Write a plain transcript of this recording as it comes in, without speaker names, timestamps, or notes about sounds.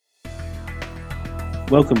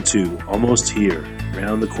Welcome to Almost Here,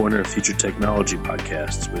 Round the Corner Future Technology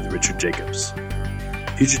podcasts with Richard Jacobs.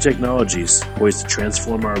 Future technologies poised to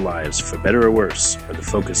transform our lives for better or worse are the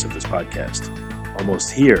focus of this podcast.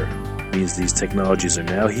 Almost here means these technologies are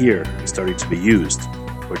now here and starting to be used,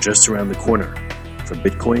 or just around the corner, from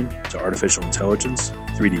Bitcoin to artificial intelligence,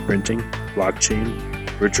 3D printing, blockchain,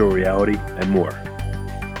 virtual reality, and more.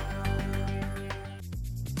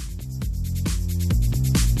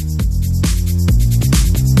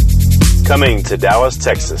 Coming to Dallas,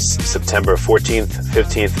 Texas, September 14th,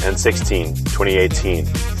 15th, and 16th, 2018,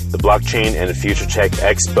 the Blockchain and Future Tech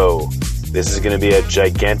Expo. This is going to be a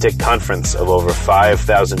gigantic conference of over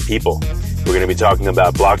 5,000 people. We're going to be talking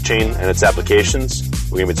about blockchain and its applications.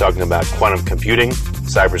 We're going to be talking about quantum computing,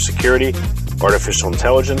 cybersecurity, artificial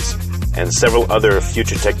intelligence, and several other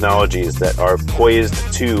future technologies that are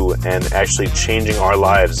poised to and actually changing our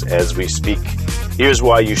lives as we speak. Here's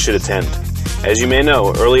why you should attend. As you may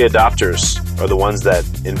know, early adopters are the ones that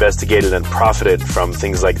investigated and profited from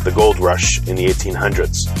things like the gold rush in the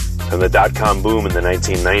 1800s, from the dot-com boom in the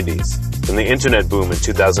 1990s, from the internet boom in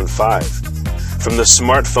 2005, from the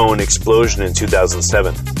smartphone explosion in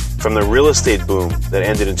 2007, from the real estate boom that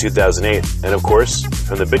ended in 2008, and of course,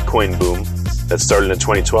 from the Bitcoin boom that started in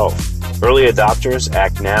 2012. Early adopters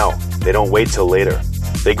act now. They don't wait till later.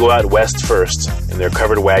 They go out west first. In their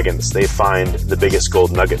covered wagons, they find the biggest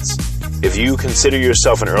gold nuggets. If you consider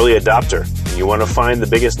yourself an early adopter and you want to find the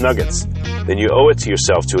biggest nuggets, then you owe it to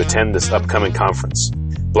yourself to attend this upcoming conference.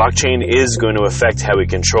 Blockchain is going to affect how we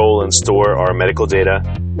control and store our medical data,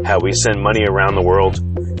 how we send money around the world,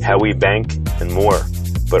 how we bank, and more.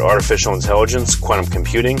 But artificial intelligence, quantum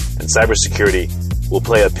computing, and cybersecurity will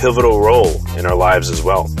play a pivotal role in our lives as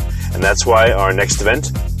well. And that's why our next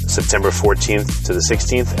event, September 14th to the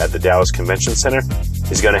 16th at the Dallas Convention Center,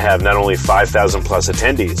 is going to have not only 5,000 plus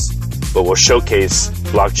attendees, but will showcase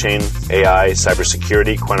blockchain, AI,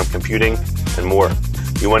 cybersecurity, quantum computing, and more.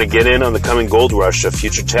 You want to get in on the coming gold rush of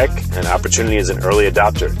future tech and opportunity as an early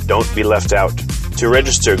adopter. Don't be left out. To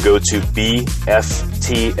register, go to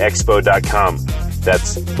bftexpo.com.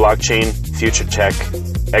 That's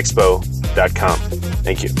blockchainfuturetechexpo.com.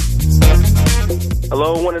 Thank you.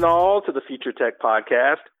 Hello, one and all, to the Future Tech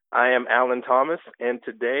Podcast. I am Alan Thomas, and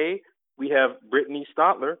today we have Brittany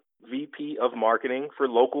Stotler, VP of Marketing for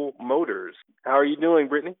Local Motors. How are you doing,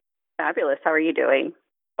 Brittany? Fabulous. How are you doing?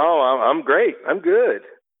 Oh, I'm great. I'm good.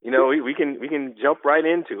 You know, we can jump right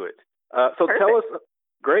into it. So tell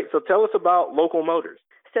us about Local Motors.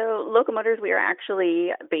 So Local Motors, we are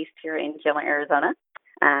actually based here in Chandler, Arizona.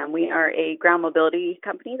 We are a ground mobility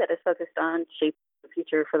company that is focused on shaping the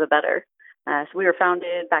future for the better. So we were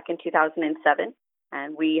founded back in 2007,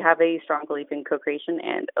 and we have a strong belief in co-creation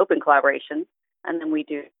and open collaboration. And then we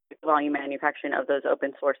do volume manufacturing of those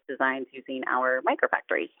open source designs using our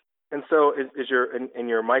microfactories. And so is your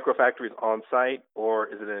microfactories on site, or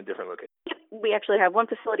is it in a different location? We actually have one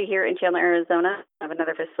facility here in Chandler, Arizona. We have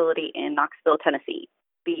another facility in Knoxville, Tennessee.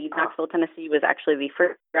 The Knoxville, Tennessee was actually the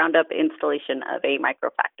first ground-up installation of a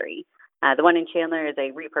microfactory. The one in Chandler is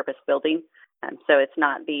a repurposed building, so it's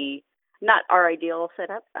not our ideal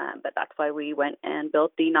setup, but that's why we went and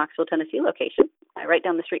built the Knoxville, Tennessee location, right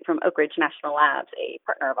down the street from Oak Ridge National Labs, a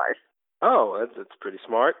partner of ours. Oh, that's pretty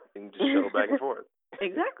smart. You can just shuttle back and forth.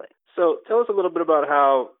 Exactly. So tell us a little bit about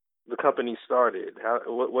how the company started.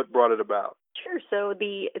 What brought it about? Sure. So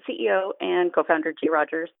the CEO and co-founder, G.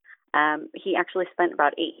 Rogers, he actually spent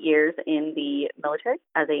about 8 years in the military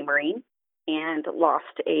as a Marine and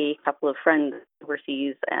lost a couple of friends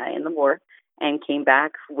overseas in the war, and came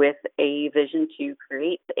back with a vision to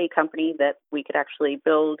create a company that we could actually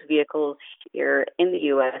build vehicles here in the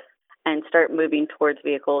U.S. and start moving towards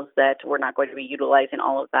vehicles that we're not going to be utilizing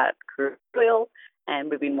all of that crude oil,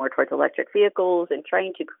 and moving more towards electric vehicles and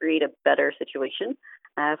trying to create a better situation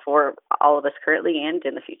for all of us currently and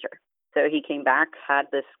in the future. So he came back, had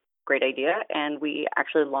this great idea, and we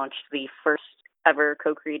actually launched the first ever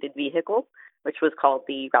co-created vehicle, which was called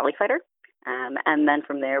the Rally Fighter. And then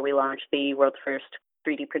from there, we launched the world's first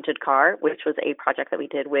 3D printed car, which was a project that we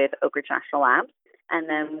did with Oak Ridge National Labs. And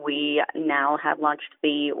then we now have launched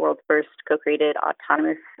the world's first co-created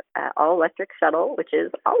autonomous all-electric shuttle, which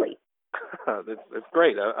is Ollie. That's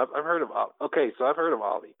great. I've heard of Ollie. Okay, so I've heard of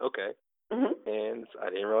Ollie. Okay. Mm-hmm. And I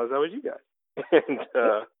didn't realize that was you guys.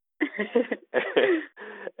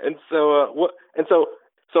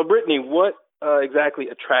 So Brittany, what exactly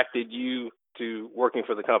attracted you to working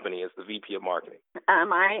for the company as the VP of Marketing?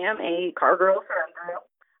 I am a car girl, farm girl.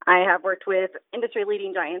 I have worked with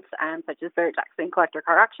industry-leading giants such as Barrett-Jackson Collector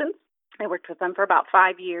Car Auctions. I worked with them for about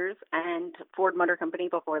 5 years, and Ford Motor Company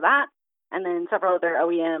before that, and then several other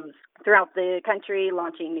OEMs throughout the country,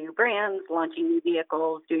 launching new brands, launching new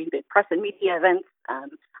vehicles, doing big press and media events. I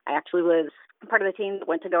actually was part of the team that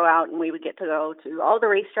went to go out, and we would get to go to all the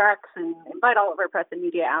racetracks and invite all of our press and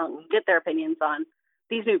media out and get their opinions on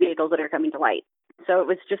these new vehicles that are coming to light. So it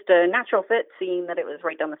was just a natural fit, seeing that it was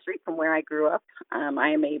right down the street from where I grew up. I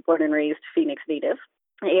am a born and raised Phoenix native,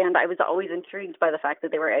 and I was always intrigued by the fact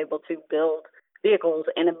that they were able to build vehicles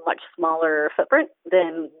in a much smaller footprint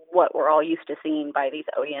than what we're all used to seeing by these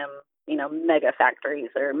OEM, mega factories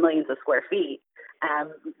or millions of square feet,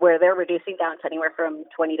 where they're reducing down to anywhere from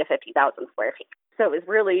 20 to 50,000 square feet. So it was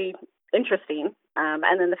really interesting.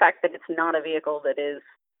 And then the fact that it's not a vehicle that is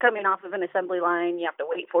coming off of an assembly line, you have to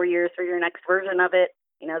wait 4 years for your next version of it.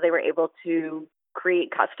 They were able to create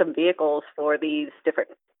custom vehicles for these different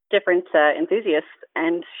enthusiasts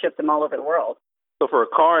and ship them all over the world. So for a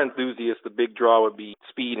car enthusiast, the big draw would be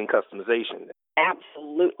speed and customization.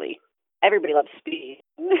 Absolutely. Everybody loves speed.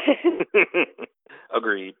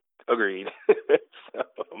 Agreed.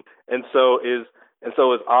 So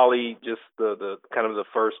is Ollie just the kind of the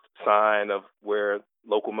first sign of where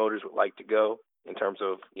Local Motors would like to go in terms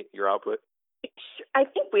of your output? I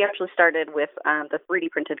think we actually started with the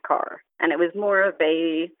 3D printed car, and it was more of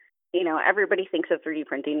a, everybody thinks of 3D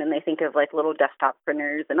printing and they think of like little desktop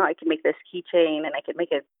printers and, I can make this keychain and I can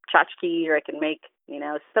make a tchotchke, or I can make,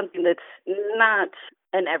 something that's not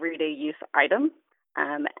an everyday use item.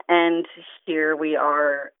 And here we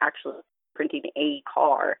are actually printing a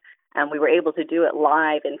car, and we were able to do it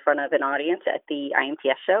live in front of an audience at the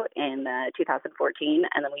IMTS show in 2014,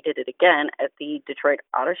 and then we did it again at the Detroit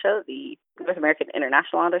Auto Show, the North American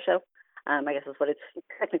International Auto Show, I guess is what it's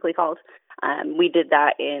technically called. We did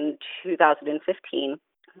that in 2015,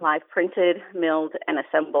 live printed, milled, and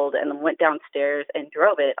assembled, and then went downstairs and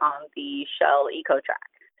drove it on the Shell EcoTrack.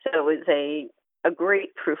 So it was a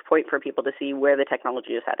great proof point for people to see where the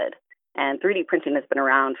technology is headed. And 3D printing has been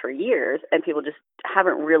around for years, and people just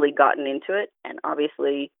haven't really gotten into it. And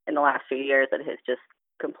obviously, in the last few years, it has just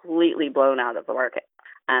completely blown out of the market.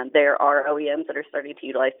 There are OEMs that are starting to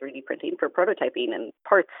utilize 3D printing for prototyping and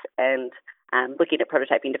parts and looking at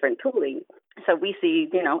prototyping different tooling. So we see,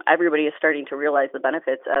 everybody is starting to realize the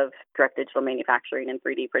benefits of direct digital manufacturing and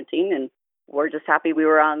 3D printing, and we're just happy we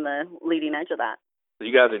were on the leading edge of that. So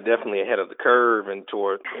you guys are definitely ahead of the curve in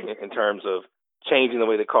terms of changing the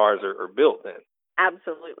way the cars are built then.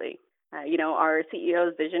 Absolutely. Our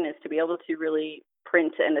CEO's vision is to be able to really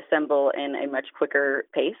print and assemble in a much quicker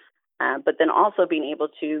pace, but then also being able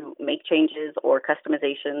to make changes or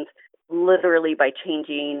customizations literally by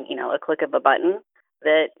changing, a click of a button.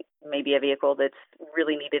 That may be a vehicle that's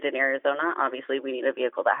really needed in Arizona. Obviously, we need a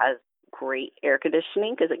vehicle that has great air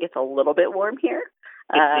conditioning because it gets a little bit warm here.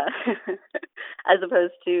 As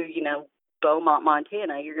opposed to, Beaumont,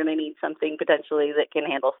 Montana, you're going to need something potentially that can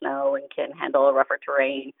handle snow and can handle a rougher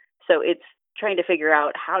terrain. So it's trying to figure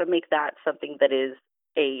out how to make that something that is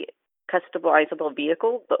a customizable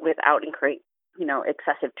vehicle, but without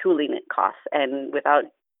excessive tooling costs and without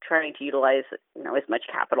trying to utilize, as much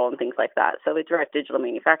capital and things like that. So with direct digital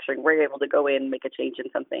manufacturing, we're able to go in, make a change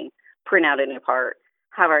in something, print out a new part,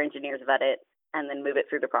 have our engineers vet it, and then move it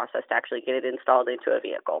through the process to actually get it installed into a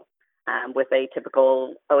vehicle. With a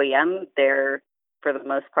typical OEM, for the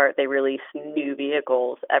most part, they release new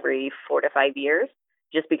vehicles every 4 to 5 years,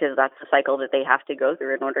 just because that's the cycle that they have to go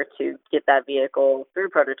through in order to get that vehicle through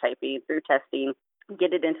prototyping, through testing,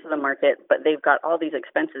 get it into the market. But they've got all these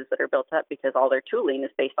expenses that are built up because all their tooling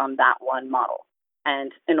is based on that one model.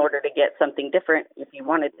 And in order to get something different, if you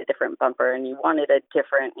wanted a different bumper and you wanted a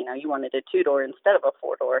different, you wanted a 2-door instead of a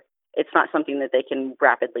 4-door, it's not something that they can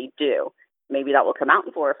rapidly do. Maybe that will come out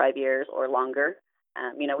in 4 or 5 years or longer.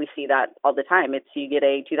 We see that all the time. It's you get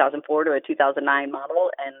a 2004 to a 2009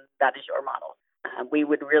 model, and that is your model. We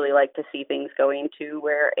would really like to see things going to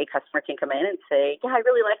where a customer can come in and say, yeah, I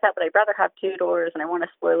really like that, but I'd rather have 2 doors and I want a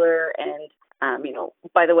spoiler. And,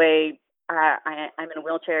 by the way, I'm in a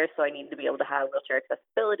wheelchair, so I need to be able to have wheelchair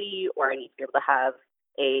accessibility, or I need to be able to have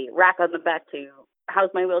a rack on the back to house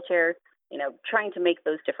my wheelchair. Trying to make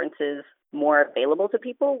those differences more available to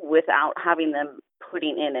people without having them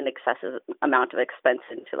putting in an excessive amount of expense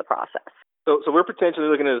into the process. So we're potentially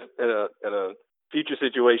looking at a future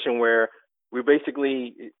situation where we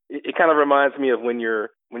basically, it kind of reminds me of when you're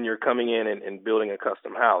coming in and building a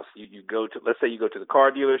custom house. You go to, let's say you go to the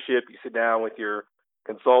car dealership, you sit down with your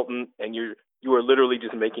consultant, and you are literally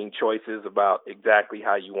just making choices about exactly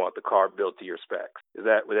how you want the car built to your specs. Is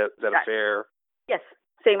that a fair? Yes,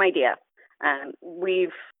 same idea.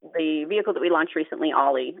 The vehicle that we launched recently,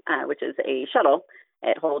 Ollie, which is a shuttle,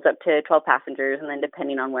 It holds up to 12 passengers, and then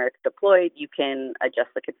depending on where it's deployed, you can adjust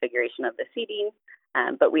the configuration of the seating.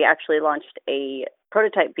 But we actually launched a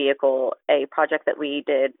prototype vehicle, a project that we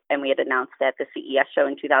did, and we had announced at the CES show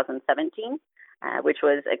in 2017, which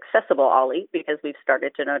was accessible Ollie, because we've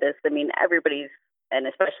started to notice, everybody's, and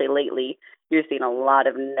especially lately, you're seeing a lot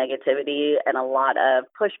of negativity and a lot of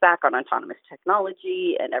pushback on autonomous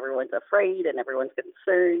technology, and everyone's afraid and everyone's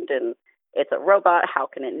concerned, and it's a robot. How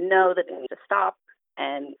can it know that it needs to stop?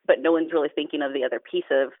 But no one's really thinking of the other piece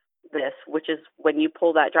of this, which is when you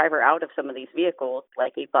pull that driver out of some of these vehicles,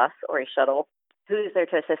 like a bus or a shuttle, who's there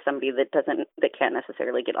to assist somebody that can't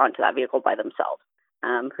necessarily get onto that vehicle by themselves?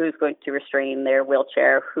 Who's going to restrain their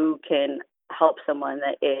wheelchair? Who can help someone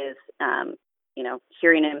that is,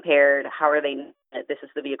 hearing impaired? How are they? This is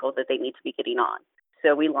the vehicle that they need to be getting on.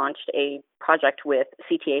 So we launched a project with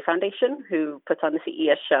CTA Foundation, who puts on the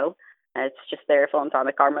CES show. It's just their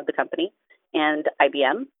philanthropic arm of the company, and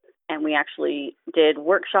IBM. And we actually did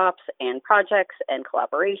workshops and projects and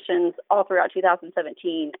collaborations all throughout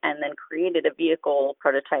 2017, and then created a vehicle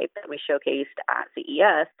prototype that we showcased at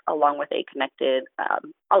CES, along with a connected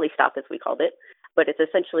Ollie Stop, as we called it. But it's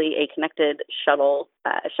essentially a connected shuttle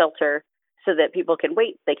shelter so that people can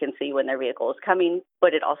wait. They can see when their vehicle is coming.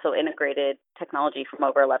 But it also integrated technology from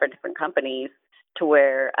over 11 different companies, to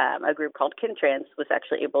where a group called Kintrans was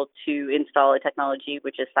actually able to install a technology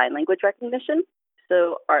which is sign language recognition.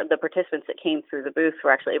 So the participants that came through the booth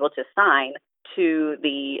were actually able to sign to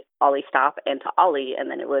the Ollie Stop and to Ollie,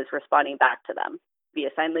 and then it was responding back to them via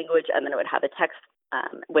sign language, and then it would have a text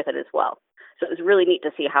with it as well. So it was really neat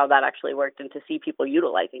to see how that actually worked and to see people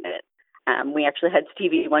utilizing it. We actually had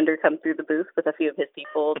Stevie Wonder come through the booth with a few of his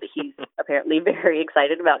people. He's apparently very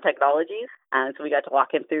excited about technologies. So we got to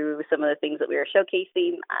walk him through some of the things that we were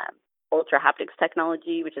showcasing. Ultra haptics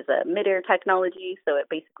technology, which is a midair technology. So it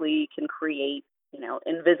basically can create,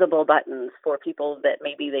 invisible buttons for people that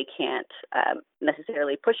maybe they can't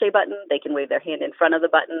necessarily push a button. They can wave their hand in front of the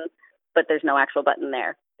button, but there's no actual button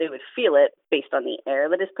there. They would feel it based on the air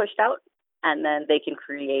that is pushed out. And then they can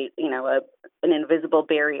create, an invisible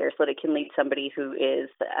barrier so that it can lead somebody who is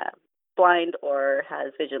blind or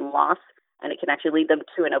has vision loss, and it can actually lead them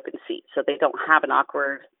to an open seat, so they don't have an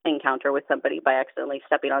awkward encounter with somebody by accidentally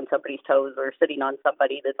stepping on somebody's toes or sitting on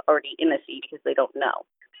somebody that's already in a seat because they don't know.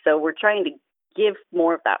 So we're trying to give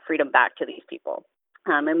more of that freedom back to these people.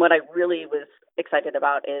 And what I really was excited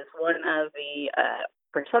about is one of the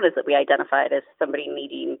personas that we identified as somebody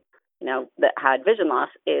needing, that had vision loss,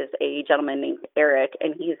 is a gentleman named Eric,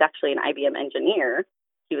 and he's actually an IBM engineer.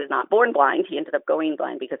 He was not born blind. He ended up going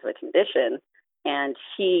blind because of a condition, and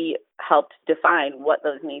he helped define what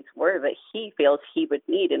those needs were that he feels he would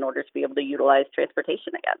need in order to be able to utilize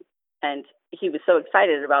transportation again. And he was so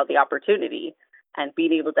excited about the opportunity and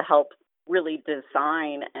being able to help really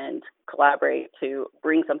design and collaborate to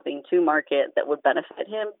bring something to market that would benefit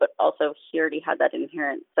him, but also he already had that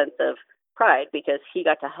inherent sense of pride because he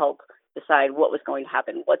got to help decide what was going to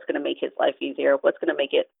happen, what's going to make his life easier, what's going to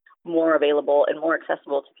make it more available and more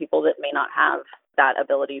accessible to people that may not have that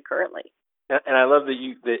ability currently. And I love that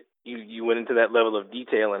you went into that level of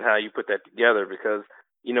detail and how you put that together, because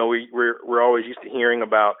we're always used to hearing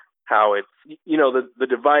about how it's the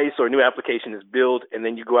device or new application is built and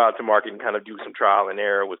then you go out to market and kind of do some trial and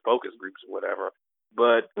error with focus groups or whatever.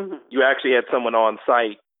 But you actually had someone on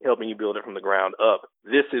site helping you build it from the ground up.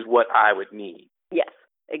 This is what I would need. Yes,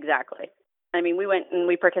 exactly. I mean, we went and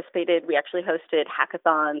we participated. We actually hosted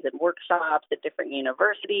hackathons and workshops at different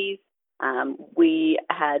universities. We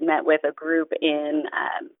had met with a group in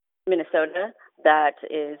Minnesota that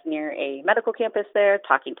is near a medical campus there,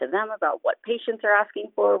 talking to them about what patients are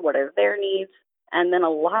asking for, what are their needs. And then a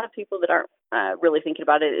lot of people that aren't really thinking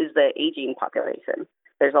about it is the aging population.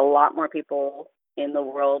 There's a lot more people in the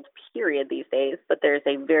world, period, these days, but there's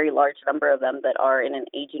a very large number of them that are in an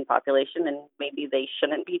aging population, and maybe they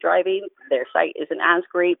shouldn't be driving. Their sight isn't as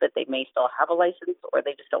great, but they may still have a license, or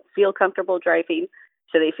they just don't feel comfortable driving.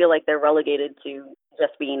 So they feel like they're relegated to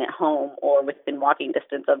just being at home or within walking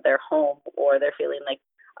distance of their home, or they're feeling like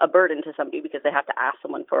a burden to somebody because they have to ask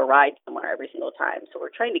someone for a ride somewhere every single time. So we're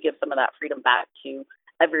trying to give some of that freedom back to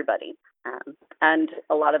everybody. And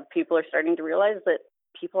a lot of people are starting to realize that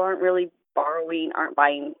people aren't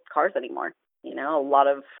buying cars anymore. A lot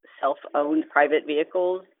of self-owned private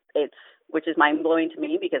vehicles, which is mind-blowing to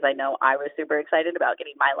me because I know I was super excited about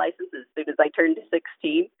getting my license as soon as I turned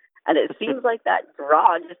 16. And it seems like that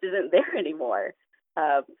draw just isn't there anymore.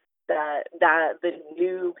 That the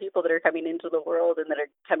new people that are coming into the world and that are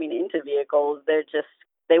coming into vehicles,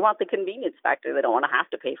 they want the convenience factor. They don't want to have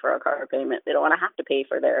to pay for a car payment. They don't want to have to pay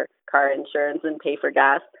for their car insurance and pay for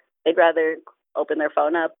gas. They'd rather open their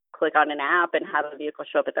phone up, click on an app, and have a vehicle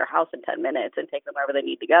show up at their house in 10 minutes and take them wherever they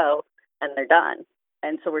need to go, and they're done.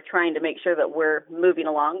 And so we're trying to make sure that we're moving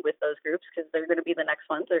along with those groups because they're going to be the next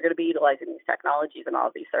ones. They're going to be utilizing these technologies and all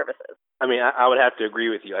of these services. I mean, I would have to agree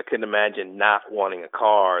with you. I couldn't imagine not wanting a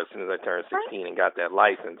car as soon as I turned 16 and got that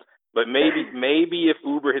license. But maybe if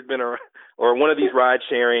Uber had been around or one of these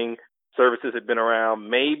ride-sharing services had been around,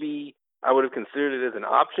 maybe I would have considered it as an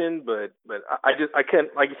option. But I can't,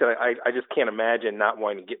 like you said, I just can't imagine not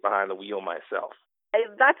wanting to get behind the wheel myself.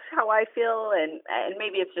 That's how I feel, and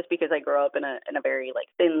maybe it's just because I grew up in a very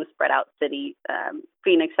thin, spread out city.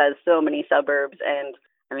 Phoenix has so many suburbs, and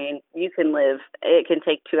I mean, you can live. It can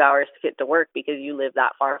take 2 hours to get to work because you live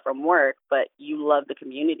that far from work, but you love the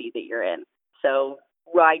community that you're in. So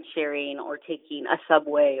ride sharing or taking a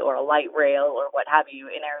subway or a light rail or what have you.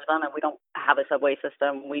 In Arizona, we don't have a subway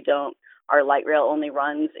system. Our light rail only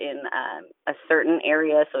runs in a certain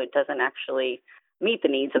area, so it doesn't actually meet the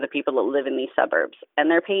needs of the people that live in these suburbs. And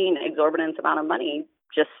they're paying an exorbitant amount of money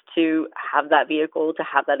just to have that vehicle, to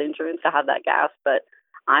have that insurance, to have that gas. But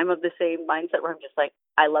I'm of the same mindset where I'm just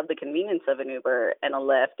I love the convenience of an Uber and a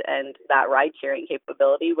Lyft and that ride-sharing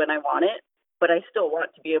capability when I want it. But I still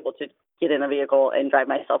want to be able to get in a vehicle and drive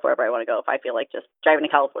myself wherever I want to go if I feel like just driving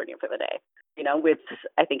to California for the day.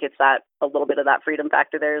 I think it's that a little bit of that freedom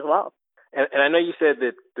factor there as well. And I know you said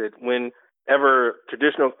that whenever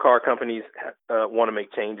traditional car companies want to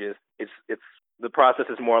make changes, it's the process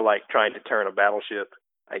is more like trying to turn a battleship,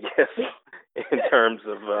 I guess, in terms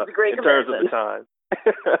of the time,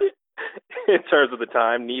 in terms of the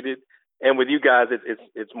time needed. And with you guys,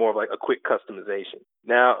 it's more of like a quick customization.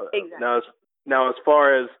 Now, exactly. now as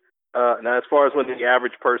far as when the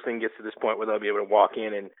average person gets to this point where they'll be able to walk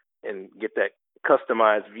in and get that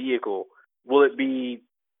customized vehicle, will it be?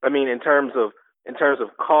 I mean, in terms of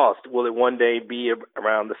cost, will it one day be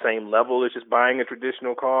around the same level as just buying a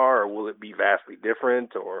traditional car, or will it be vastly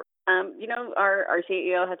different? Or our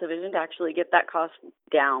CEO has a vision to actually get that cost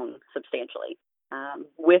down substantially.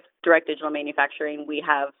 With direct digital manufacturing, we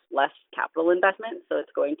have less capital investment, so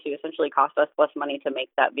it's going to essentially cost us less money to make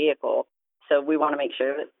that vehicle. So we want to make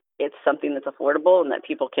sure that it's something that's affordable and that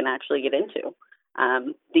people can actually get into.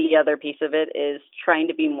 The other piece of it is trying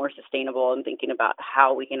to be more sustainable and thinking about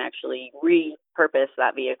how we can actually repurpose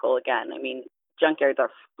that vehicle again. I mean, junkyards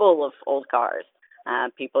are full of old cars.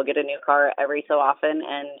 People get a new car every so often,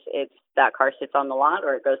 and that car sits on the lot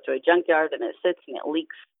or it goes to a junkyard and it sits and it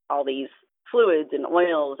leaks all these fluids and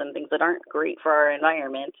oils and things that aren't great for our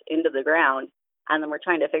environment into the ground. And then we're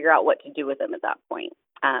trying to figure out what to do with them at that point.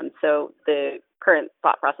 So the current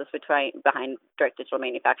thought process behind direct digital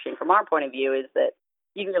manufacturing from our point of view is that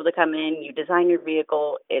you can be able to come in, you design your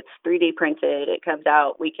vehicle, it's 3D printed, it comes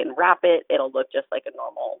out, we can wrap it, it'll look just like a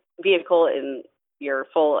normal vehicle in your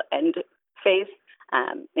full end phase,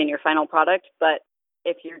 in your final product. But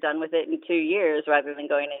if you're done with it in 2 years, rather than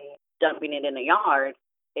going and dumping it in a yard,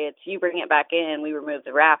 it's you bring it back in, we remove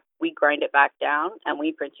the wrap, we grind it back down, and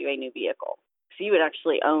we print you a new vehicle. So you would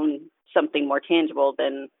actually own something more tangible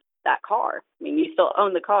than that car. I mean, you still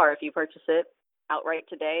own the car if you purchase it outright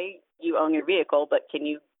today. You own your vehicle, but can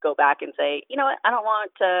you go back and say, you know what, I don't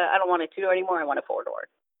want a 2-door anymore. I want a 4-door.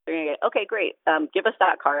 They're gonna get, okay, great. Give us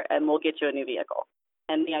that car, and we'll get you a new vehicle.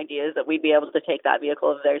 And the idea is that we'd be able to take that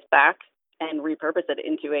vehicle of theirs back and repurpose it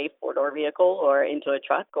into a 4-door vehicle or into a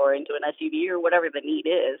truck or into an SUV or whatever the need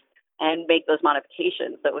is, and make those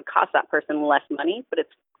modifications that would cost that person less money, but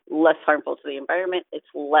it's less harmful to the environment.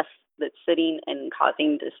 It's less that's sitting and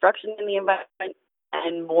causing destruction in the environment,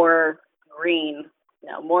 and more green,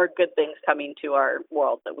 more good things coming to our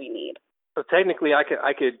world that we need. So technically, I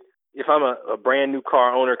could, if I'm a brand new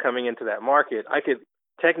car owner coming into that market, I could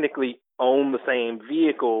technically own the same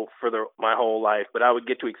vehicle for my whole life, but I would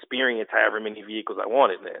get to experience however many vehicles I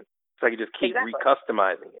wanted then. So I could just keep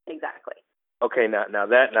recustomizing it. Exactly. Okay, now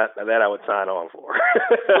that I would sign on for.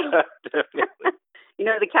 Definitely.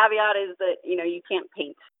 The caveat is that, you can't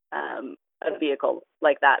paint a vehicle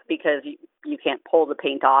like that because you can't pull the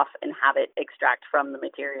paint off and have it extract from the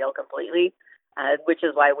material completely, which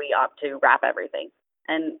is why we opt to wrap everything.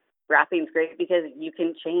 And wrapping is great because you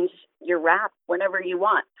can change your wrap whenever you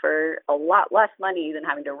want for a lot less money than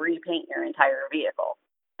having to repaint your entire vehicle.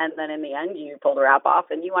 And then in the end, you pull the wrap off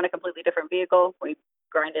and you want a completely different vehicle. We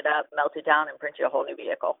grind it up, melt it down, and print you a whole new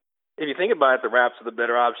vehicle. If you think about it, the wraps are the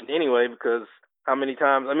better option anyway, because how many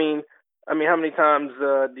times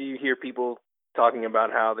do you hear people talking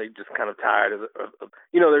about how they just kind of tired of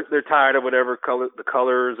they're tired of whatever the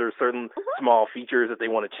colors or certain small features that they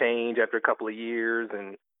want to change after a couple of years,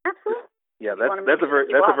 and absolutely. Yeah, that's a very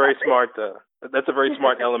smart That's a very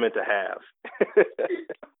smart element to have.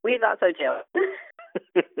 We thought so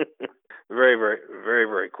too. Very, very, very,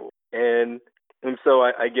 very cool. And so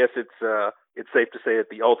I guess it's safe to say that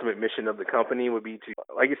the ultimate mission of the company would be to,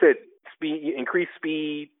 like you said, increase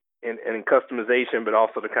speed and customization, but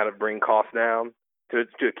also to kind of bring costs down to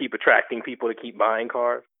keep attracting people to keep buying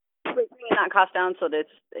cars. Bringing that cost down so that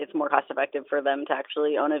it's more cost effective for them to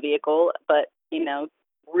actually own a vehicle. But,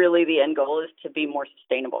 really the end goal is to be more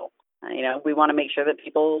sustainable. We want to make sure that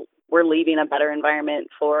we're leaving a better environment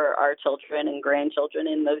for our children and grandchildren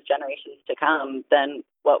in those generations to come than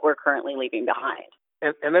what we're currently leaving behind.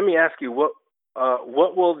 And let me ask you, what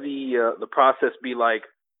will the process be like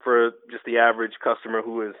for just the average customer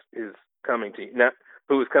who is coming to you? Now,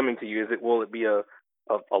 who is coming to you? Will it be a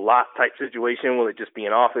lot type situation? Will it just be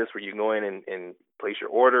an office where you go in and place your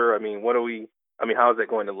order? How is that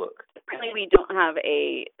going to look? Currently, we don't have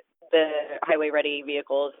the highway-ready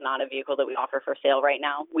vehicle is not a vehicle that we offer for sale right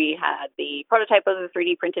now. We had the prototype of the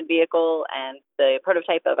 3D printed vehicle and the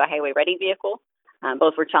prototype of a highway-ready vehicle.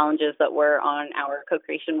 Both were challenges that were on our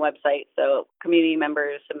co-creation website. So community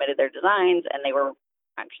members submitted their designs, and they were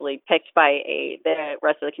actually picked by the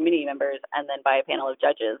rest of the community members and then by a panel of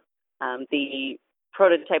judges. The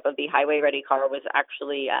prototype of the highway-ready car was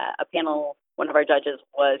actually a panel. One of our judges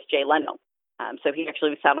was Jay Leno. So he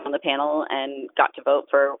actually sat on the panel and got to vote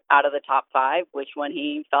for out of the top 5, which one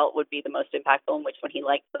he felt would be the most impactful and which one he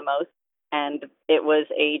liked the most. And it was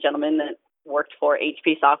a gentleman that worked for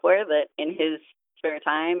HP Software that in his spare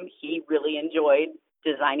time, he really enjoyed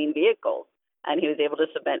designing vehicles. And he was able to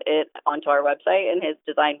submit it onto our website, and his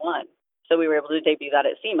design won. So we were able to debut that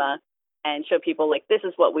at SEMA and show people, like, this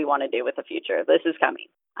is what we want to do with the future. This is coming.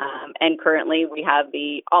 And currently we have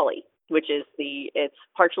the Ollie, which is it's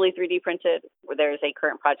partially 3D printed. There is a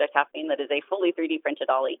current project happening that is a fully 3D printed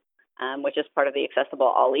Ollie, which is part of the accessible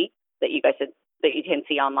Ollie that you can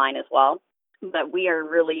see online as well. But we are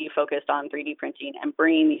really focused on 3D printing and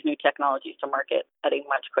bringing these new technologies to market at a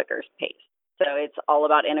much quicker pace. So it's all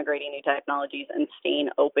about integrating new technologies and staying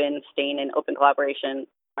in open collaboration.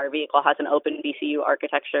 Our vehicle has an open VCU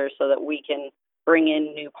architecture so that we can bring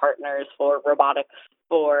in new partners for robotics,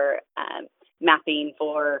 for mapping,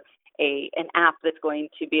 for an app that's going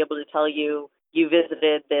to be able to tell you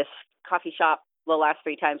visited this coffee shop the last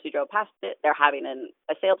 3 times you drove past it. They're having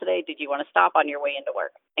a sale today. Did you want to stop on your way into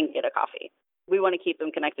work and get a coffee? We want to keep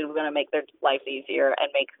them connected. We want to make their lives easier and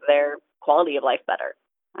make their quality of life better.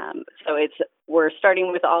 So we're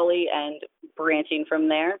starting with Ollie and branching from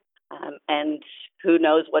there. And who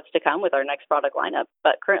knows what's to come with our next product lineup.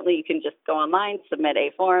 But currently you can just go online, submit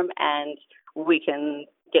a form, and we can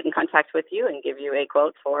get in contact with you and give you a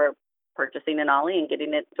quote for purchasing an Ollie and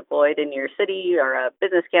getting it deployed in your city or a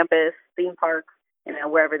business campus, theme park,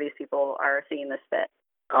 wherever these people are seeing this fit.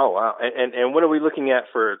 Oh, wow. And what are we looking at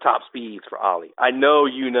for top speeds for Ollie? I know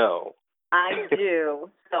you know. I do.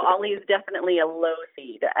 So Ollie is definitely a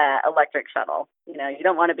low-speed electric shuttle. You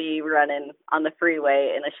don't want to be running on the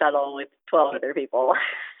freeway in a shuttle with 12 other people.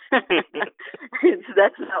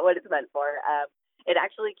 That's not what it's meant for. It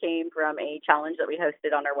actually came from a challenge that we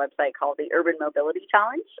hosted on our website called the Urban Mobility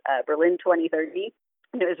Challenge, Berlin 2030.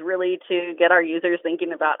 And it was really to get our users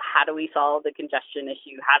thinking about how do we solve the congestion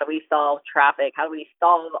issue? How do we solve traffic? How do we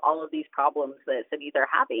solve all of these problems that cities are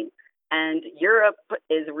having? And Europe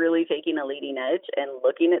is really taking a leading edge and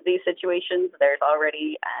looking at these situations. There's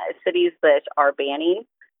already cities that are banning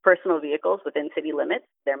personal vehicles within city limits.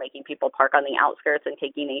 They're making people park on the outskirts and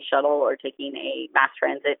taking a shuttle or taking a mass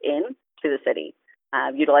transit in to the city,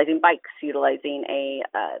 utilizing bikes, utilizing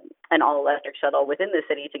an all-electric shuttle within the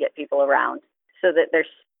city to get people around so that they're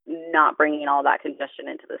not bringing all that congestion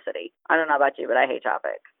into the city. I don't know about you, but I hate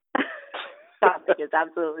traffic. Traffic is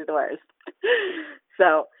absolutely the worst.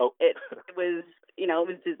 So it was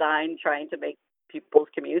designed trying to make people's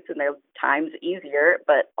commutes and their times easier,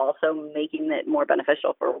 but also making it more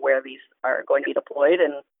beneficial for where these are going to be deployed.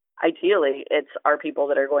 And ideally, it's our people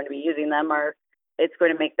that are going to be using them, it's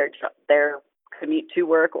going to make their commute to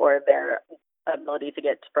work or their ability to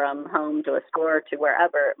get from home to a store to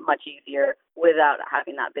wherever much easier without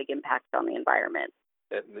having that big impact on the environment.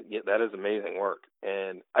 That is amazing work.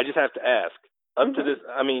 And I just have to ask, up to this,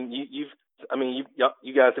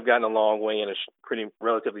 you guys have gotten a long way in a pretty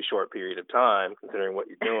relatively short period of time, considering what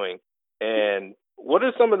you're doing. And what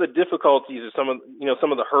are some of the difficulties or some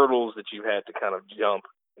of the hurdles that you had to kind of jump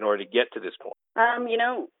in order to get to this point?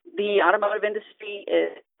 The automotive industry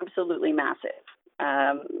is absolutely massive.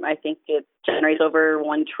 I think it generates over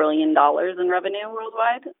 $1 trillion in revenue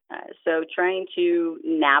worldwide. So trying to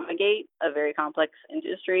navigate a very complex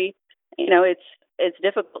industry, it's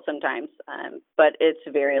difficult sometimes, but it's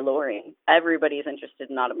very alluring. Everybody's interested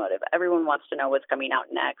in automotive. Everyone wants to know what's coming out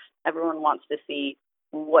next. Everyone wants to see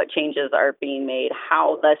what changes are being made,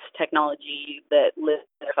 how this technology that lives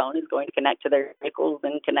in their phone is going to connect to their vehicles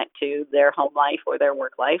and connect to their home life or their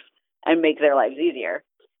work life and make their lives easier.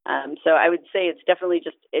 So I would say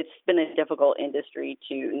it's been a difficult industry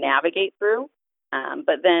to navigate through.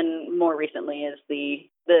 But then more recently is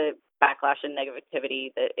the backlash and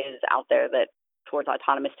negativity that is out there that towards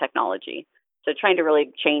autonomous technology. So trying to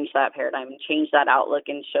really change that paradigm and change that outlook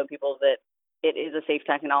and show people that it is a safe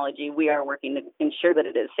technology. We are working to ensure that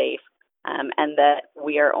it is safe, and that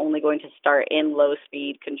we are only going to start in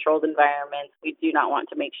low-speed, controlled environments. We want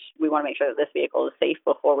to make sure that this vehicle is safe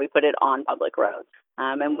before we put it on public roads.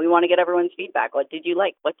 And we want to get everyone's feedback. What did you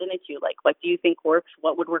like? What didn't you like? What do you think works?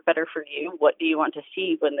 What would work better for you? What do you want to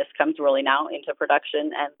see when this comes rolling out into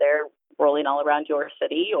production and they're rolling all around your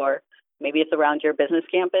city, or maybe it's around your business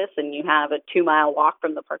campus and you have a 2-mile walk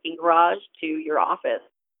from the parking garage to your office?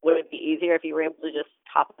 Would it be easier if you were able to just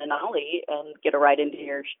hop in an alley and get a ride into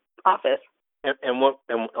your office? And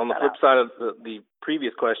on the flip side of the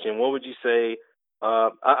previous question, what would you say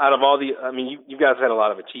out of all you guys had a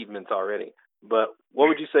lot of achievements already, but what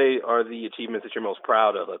would you say are the achievements that you're most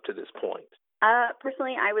proud of up to this point?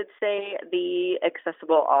 Personally, I would say the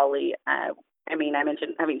accessible Ollie. I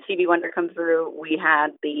mentioned having Stevie Wonder come through. We had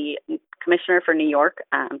the commissioner for New York,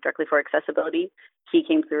 directly for accessibility. He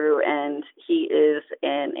came through, and he is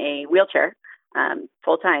in a wheelchair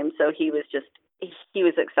full time. So he was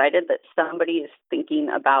excited that somebody is thinking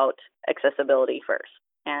about accessibility first,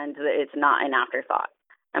 and it's not an afterthought.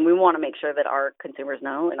 And we want to make sure that our consumers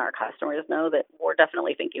know and our customers know that we're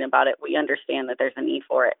definitely thinking about it. We understand that there's a need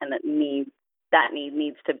for it, and that need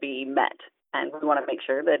needs to be met. And we want to make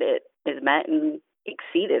sure that it is met and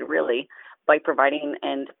exceeded, really, by providing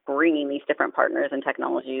and bringing these different partners and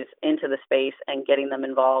technologies into the space and getting them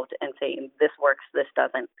involved and saying, this works, this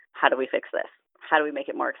doesn't. How do we fix this? How do we make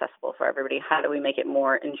it more accessible for everybody? How do we make it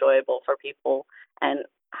more enjoyable for people? And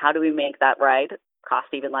how do we make that ride cost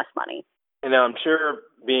even less money? And I'm sure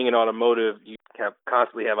being in automotive, you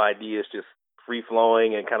constantly have ideas just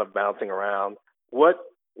free-flowing and kind of bouncing around. What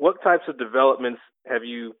types of developments have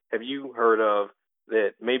you heard of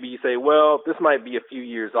that maybe you say, well, this might be a few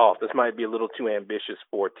years off. This might be a little too ambitious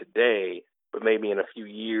for today, but maybe in a few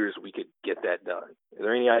years we could get that done. Are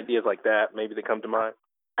there any ideas like that maybe that come to mind?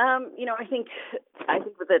 I think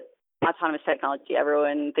with the autonomous technology,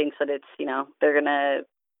 everyone thinks that it's,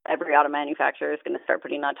 every auto manufacturer is going to start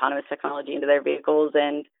putting autonomous technology into their vehicles.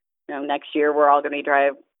 And, next year we're all going to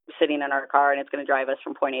be sitting in our car and it's going to drive us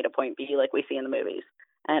from point A to point B like we see in the movies.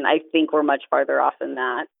 And I think we're much farther off than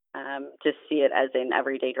that, to see it as an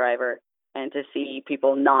everyday driver and to see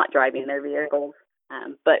people not driving their vehicles,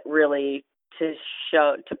 but really to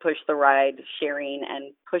push the ride sharing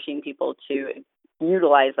and pushing people to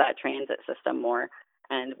utilize that transit system more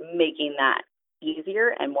and making that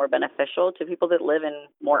easier and more beneficial to people that live in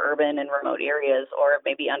more urban and remote areas or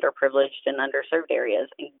maybe underprivileged and underserved areas,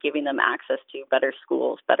 and giving them access to better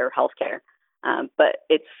schools, better healthcare. But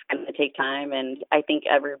it's going to take time, and I think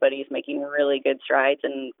everybody's making really good strides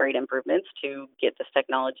and great improvements to get this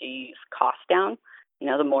technology's cost down.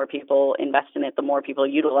 The more people invest in it, the more people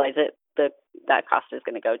utilize it, that cost is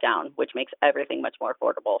going to go down, which makes everything much more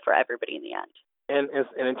affordable for everybody in the end. And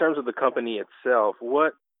in terms of the company itself,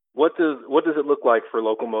 what does it look like for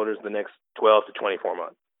Local Motors the next 12 to 24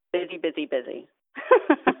 months? Busy.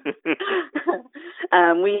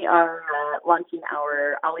 We are launching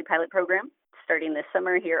our Ollie pilot program starting this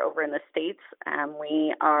summer here over in the States.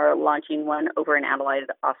 We are launching one over in Adelaide,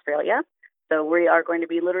 Australia. So we are going to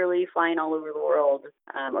be literally flying all over the world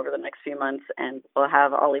over the next few months, and we'll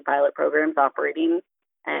have Ollie pilot programs operating.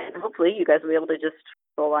 And hopefully you guys will be able to just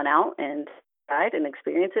roll on out and ride and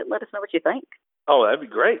experience it. Let us know what you think. Oh, that'd be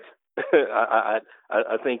great. I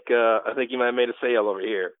think you might have made a sale over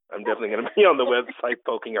here. I'm definitely going to be on the website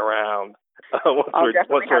poking around once we're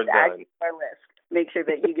done. Our list. Make sure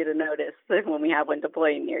that you get a notice when we have one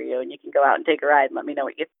deploying near you, and you can go out and take a ride and let me know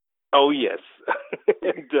what you think. Oh yes.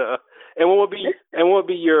 And what would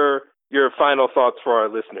be your final thoughts for our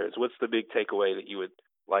listeners? What's the big takeaway that you would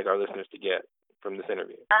like our listeners to get from this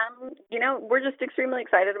interview? We're just extremely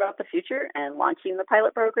excited about the future and launching the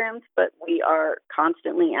pilot programs, but we are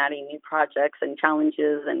constantly adding new projects and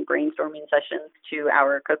challenges and brainstorming sessions to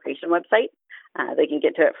our co-creation website. They can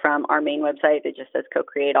get to it from our main website. It just says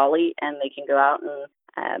Co-Create Ollie, and they can go out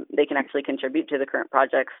and they can actually contribute to the current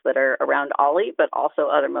projects that are around Ollie, but also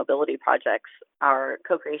other mobility projects. Our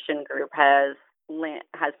co-creation group has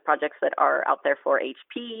has projects that are out there for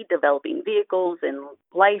HP, developing vehicles and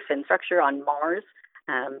life and structure on Mars,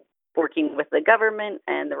 working with the government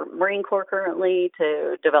and the Marine Corps currently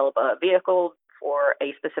to develop a vehicle for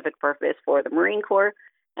a specific purpose for the Marine Corps.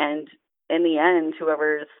 And in the end,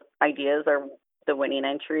 whoever's ideas are the winning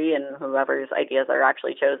entry and whoever's ideas are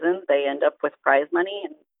actually chosen, they end up with prize money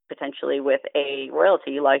and potentially with a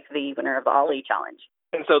royalty like the winner of the Ollie Challenge.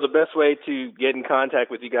 And so the best way to get in contact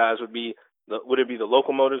with you guys would be, would it be the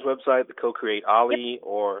Local Motors website, the Co-Create Ollie,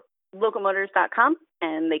 or localmotors.com,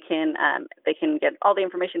 and they can get all the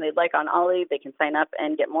information they'd like on Ollie. They can sign up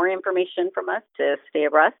and get more information from us to stay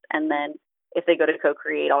abreast. And then if they go to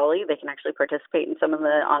Co-Create Ollie, they can actually participate in some of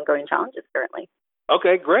the ongoing challenges currently.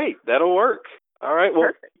 Okay, great. That'll work. All right. Well,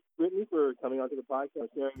 Perfect. Brittany, for coming onto the podcast,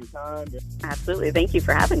 sharing your time. Absolutely. Thank you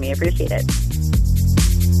for having me. I appreciate it.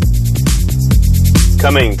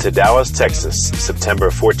 Coming to Dallas, Texas, September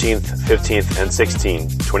 14th, 15th, and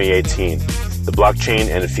 16th, 2018, the Blockchain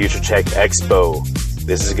and Future Tech Expo.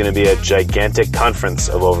 This is going to be a gigantic conference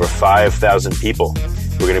of over 5,000 people.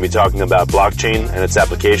 We're going to be talking about blockchain and its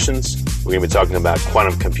applications. We're going to be talking about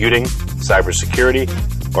quantum computing, cybersecurity,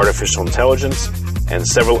 artificial intelligence, and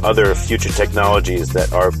several other future technologies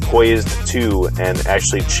that are poised to and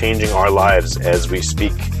actually changing our lives as we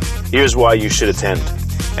speak. Here's why you should attend.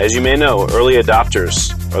 As you may know, early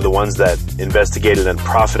adopters are the ones that investigated and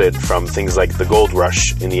profited from things like the gold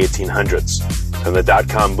rush in the 1800s, from the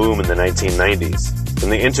dot-com boom in the 1990s, from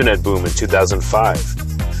the internet boom in 2005,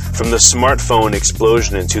 from the smartphone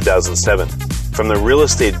explosion in 2007, from the real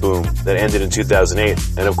estate boom that ended in 2008,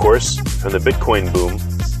 and of course, from the Bitcoin boom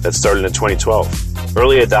that started in 2012.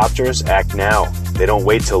 Early adopters act now. They don't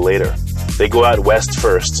wait till later. They go out west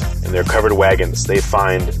first. In their covered wagons, they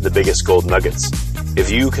find the biggest gold nuggets. If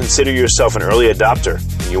you consider yourself an early adopter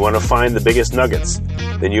and you want to find the biggest nuggets,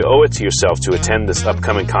 then you owe it to yourself to attend this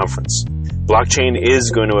upcoming conference. Blockchain is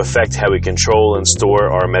going to affect how we control and store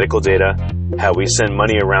our medical data, how we send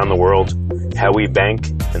money around the world, how we bank,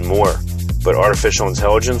 and more. But artificial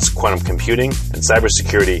intelligence, quantum computing, and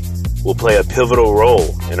cybersecurity will play a pivotal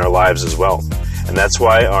role in our lives as well. And that's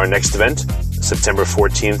why our next event, September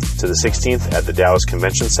 14th to the 16th at the Dallas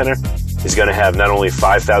Convention Center, is going to have not only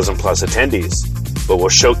 5,000 plus attendees, but will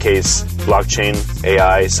showcase blockchain,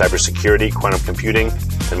 AI, cybersecurity, quantum computing,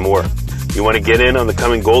 and more. You want to get in on the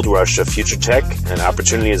coming gold rush of future tech and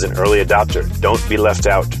opportunity as an early adopter. Don't be left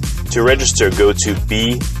out. To register, go to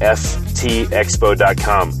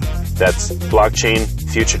bftexpo.com. That's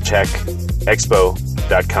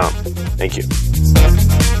blockchainfuturetechexpo.com. Thank you.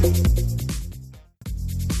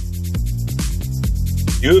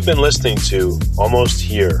 You have been listening to Almost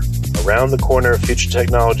Here, Around the Corner Future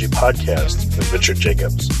Technology podcast with Richard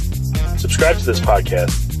Jacobs. Subscribe to this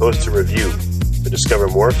podcast, post a review to discover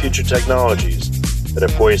more future technologies that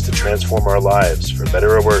are poised to transform our lives for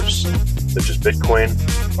better or worse, such as Bitcoin,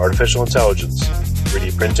 artificial intelligence,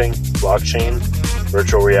 3D printing, blockchain,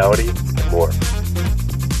 virtual reality, and more.